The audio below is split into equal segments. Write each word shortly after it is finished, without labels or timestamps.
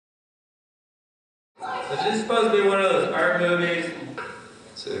Is this supposed to be one of those art movies?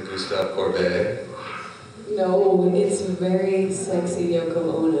 Is it Gustave Courbet? No, it's very sexy Yoko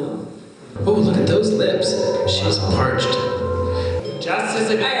Ono. Oh, look at those lips. She's parched. Justice,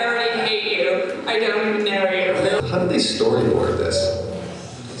 I already hate you. I don't even know you. How did they storyboard this?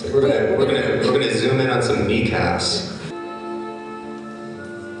 It's like we're gonna zoom in on some kneecaps.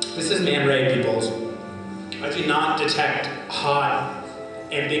 this is Man Ray, peoples. I do not detect hot,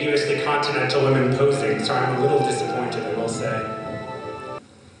 ambiguously continental women posing, so I'm a little disappointed, I will say.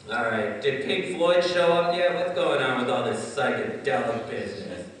 Alright, did Pink Floyd show up yet? What's going on with all this psychedelic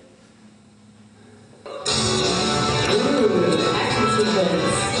business?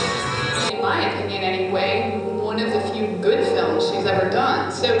 In my opinion anyway, one of the few good films she's ever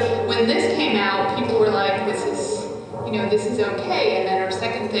done. So when this came out, people were like, this is okay. And then her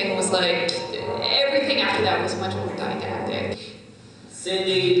second thing was like, everything after that was much more didactic.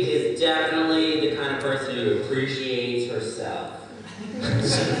 Cindy is definitely the kind of person who appreciates herself. And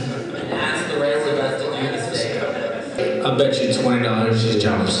asks the rest of us to do the same. I'll bet you $20 she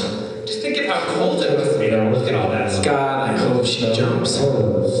jumps. Just think of how cold it must be though. Look at all that. God, I hope she jumps.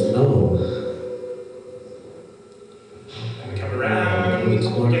 No. We come around, we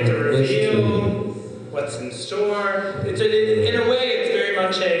get the reveal, what's in store. In a way, it's very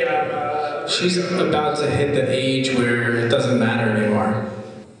much a... She's about to hit the age where it doesn't matter anymore.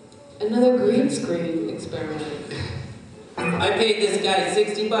 Another green screen experiment. I paid this guy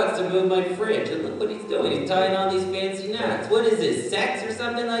 $60 to move my fridge, and look what he's doing. He's tying all these fancy knots. What is this, sex or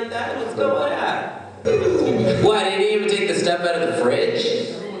something like that? What's going on? What, he didn't even take the stuff out of the fridge?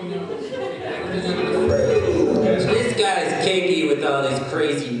 This guy's cakey with all these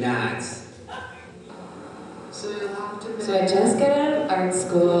crazy knots. So I just got out of art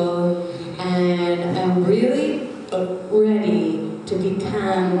school, and I'm really ready to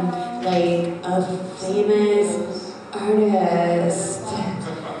become like a famous artist.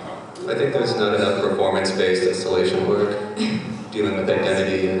 I think there's not enough performance-based installation work dealing with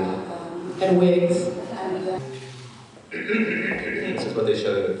identity And wigs. This is what they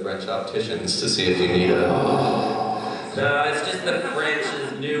show to French opticians to see if you need a... No, it's just the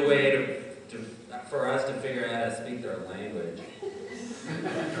French's new way for us to figure out how to speak their language.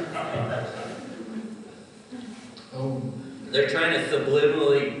 Oh. They're trying to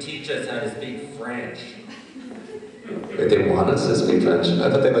subliminally teach us how to speak French. Wait, they want us to speak French? I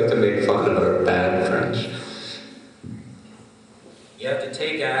thought they like to make fun of our bad French. You have to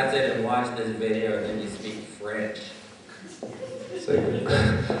take acid and watch this video and then you speak French. It's like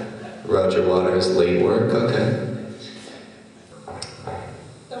Roger Waters' late work, okay.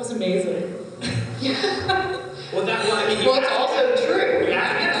 That was amazing. Well, it's also true.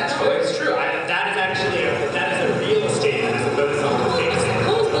 Yeah, it's true. That is actually a real statement as opposed to something fancy. Oh,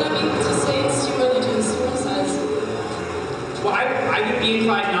 but I mean, to say it's too early to historicize. Well, I would be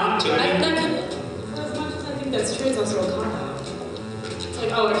inclined not to. As much as I think that's true, it's also a cop-out. It's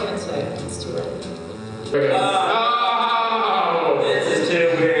like, oh, I can't say it. It's too early. Oh, this is too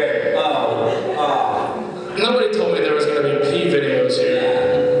weird. Oh. Nobody told me there was going to be pee videos here.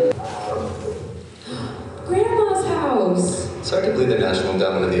 Grandma's house. It's hard to believe the National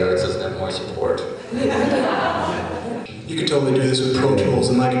Endowment of the Arts doesn't have more support. You could totally do this with Pro Tools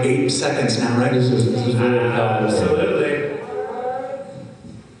in like 8 seconds now, right? This is very Absolutely.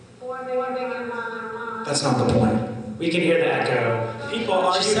 That's not the point. We can hear the echo. People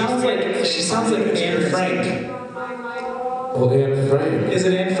are She sounds like Anne Frank. Oh, Anne Frank. Is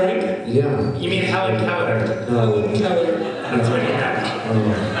it Anne Frank? Yeah. You mean Helen Keller? No. Keller. That's what you meant.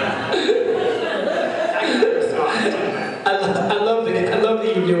 I love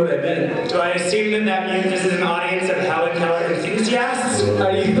that you knew what I meant. Do I assume that means this is an audience of Helen Keller enthusiasts?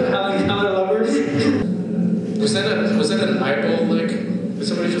 Are you Helen Keller lovers? Was that an eyeball lick? Did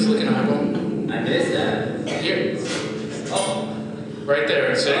somebody just lick an eyeball? I missed that. Here. Oh, right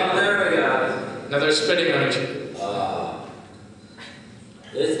there. See? Oh, there we go. Now they're spitting on each other.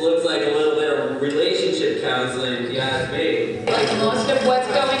 This looks like a little bit of relationship counseling, if you ask me. Like most of what's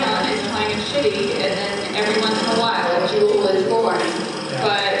going on is kind of shitty, and then every once in a while a jewel is born.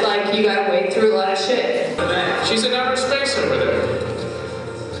 But like you gotta wade through a lot of shit. She's in outer space over there.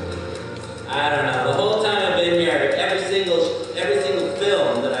 I don't know. The whole time I've been here, every single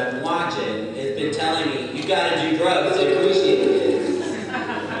film that I've been watching has been telling me you gotta do drugs to appreciate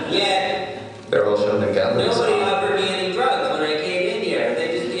it. Yet They're all shown in galleries. nobody offered me any drugs when I came in here. They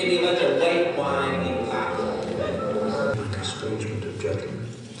just gave me a bunch of white wine and popcorn. Like estrangement of judgment.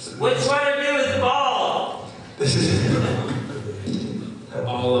 Which one of you is bald? This is...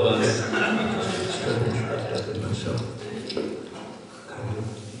 All of us. Strange. I did myself.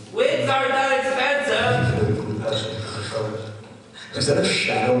 Wigs aren't that expensive. Is that a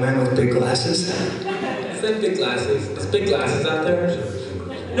shadow man with big glasses? Is that big glasses? Is big glasses out there?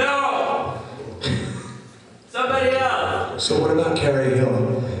 No! Somebody else! So what about Carrie Hill?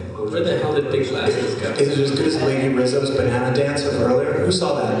 Where the hell did big glasses go? Is it as good as Lady Rizzo's banana dance of earlier? Who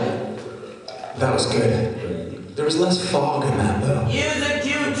saw that? That was good. There was less fog in that, though. Use a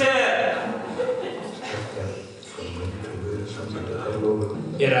Q-tip!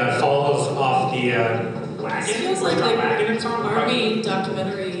 It falls off the wagon. It feels like wagon it's on. Army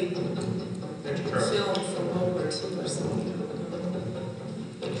documentary film from World War II or something.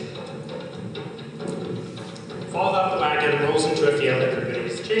 Falls off the wagon, rolls into a field.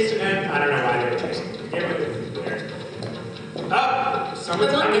 Everybody's chasing him. I don't know why they were chasing him. Oh,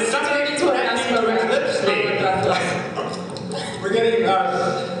 someone's coming. We're getting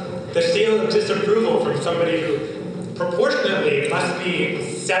the seal of disapproval from somebody who proportionately must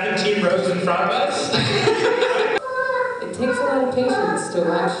be 17 rows in front of us. It takes a lot of patience to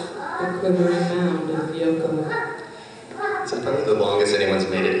watch the quivering mound of Yoko. It's probably the longest anyone's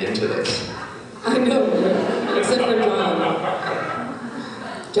made it into this. I know, except for John.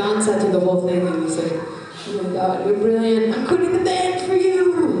 John sat through the whole thing and he said, "Oh my God, you're brilliant. I'm quitting the band for you."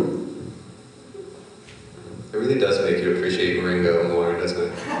 It really does make you appreciate Ringo more, doesn't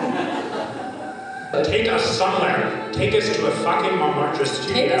it? Take us somewhere. Take us to a fucking Montmartre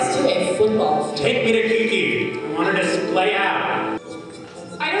studio. Take us to a football field. Take me to Kiki. I want her to splay out.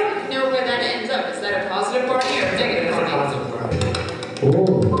 I don't know where that ends up. Is that a positive Barney or a negative It's a Barney? positive part.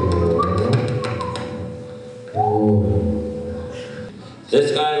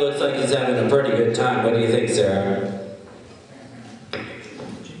 This guy looks like he's having a pretty good time. What do you think, Sarah?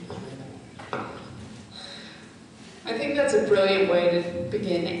 I think that's a brilliant way to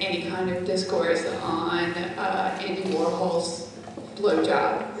begin any kind of discourse on Andy Warhol's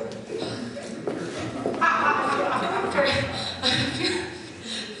blowjob. I'm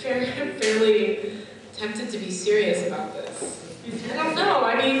fairly tempted to be serious about this. I don't know.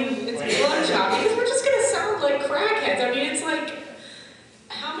 I mean, it's blowjob because we're just gonna sound like crackheads. I mean, it's like,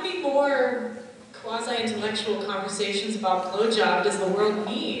 how many more quasi-intellectual conversations about blowjob does the world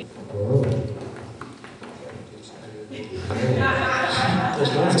need?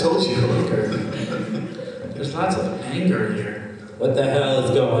 I told you. There's lots of anger here. What the hell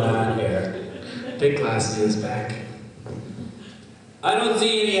is going on here? Big glasses is back. I don't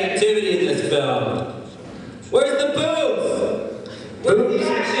see any activity in this film. Where's the boobs? Where's the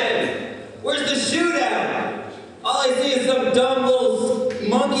action? Where's the shootout? All I see is some dumb little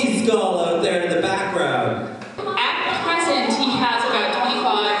monkey skull out there in the background. At present, he has about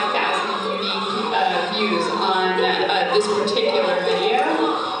 25,000 unique views on this particular video.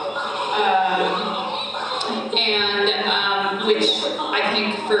 Which I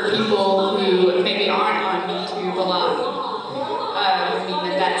think for people who maybe aren't on YouTube a lot, would mean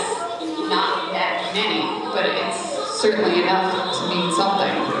that that's not that many, but it's certainly enough to mean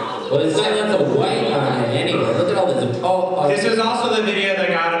something. Well, it's got lots of white on it anyway. Look at all this. This is also the video that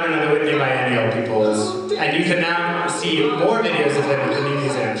got him into the Whitney Biennial, peoples. And you can now see more videos of him at the New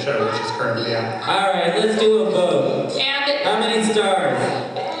Museum show, which is currently out. Alright, let's do a vote. And how many stars?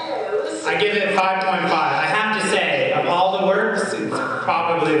 I give it 5.5. I have to say, of all the works, it's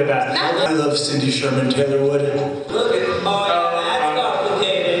probably the best. I love Cindy Sherman Taylor Wood. Look at, that's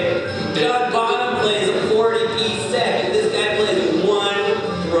complicated. John Bonham plays a 40-piece set, and this guy plays one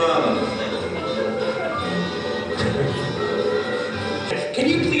drum. Can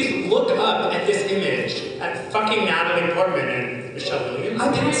you please look up at this image at fucking Natalie Portman and Michelle Williams? I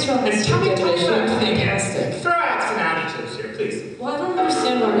passed her on And the tell me street today. She what looked you think. fantastic. Throw out some adjectives here, please. Well, I don't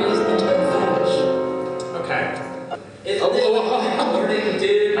understand why we're using the term fetish. Okay. Isn't this morning,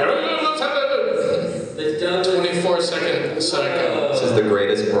 dude? I don't know what's happening. The dumb 24-second psycho. This is the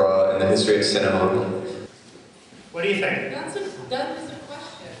greatest bra in the history of cinema. What do you think? That is a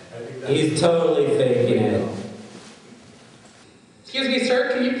question. He's totally faking it. Excuse me,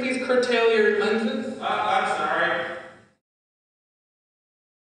 sir, can you please curtail your lenses? I'm sorry.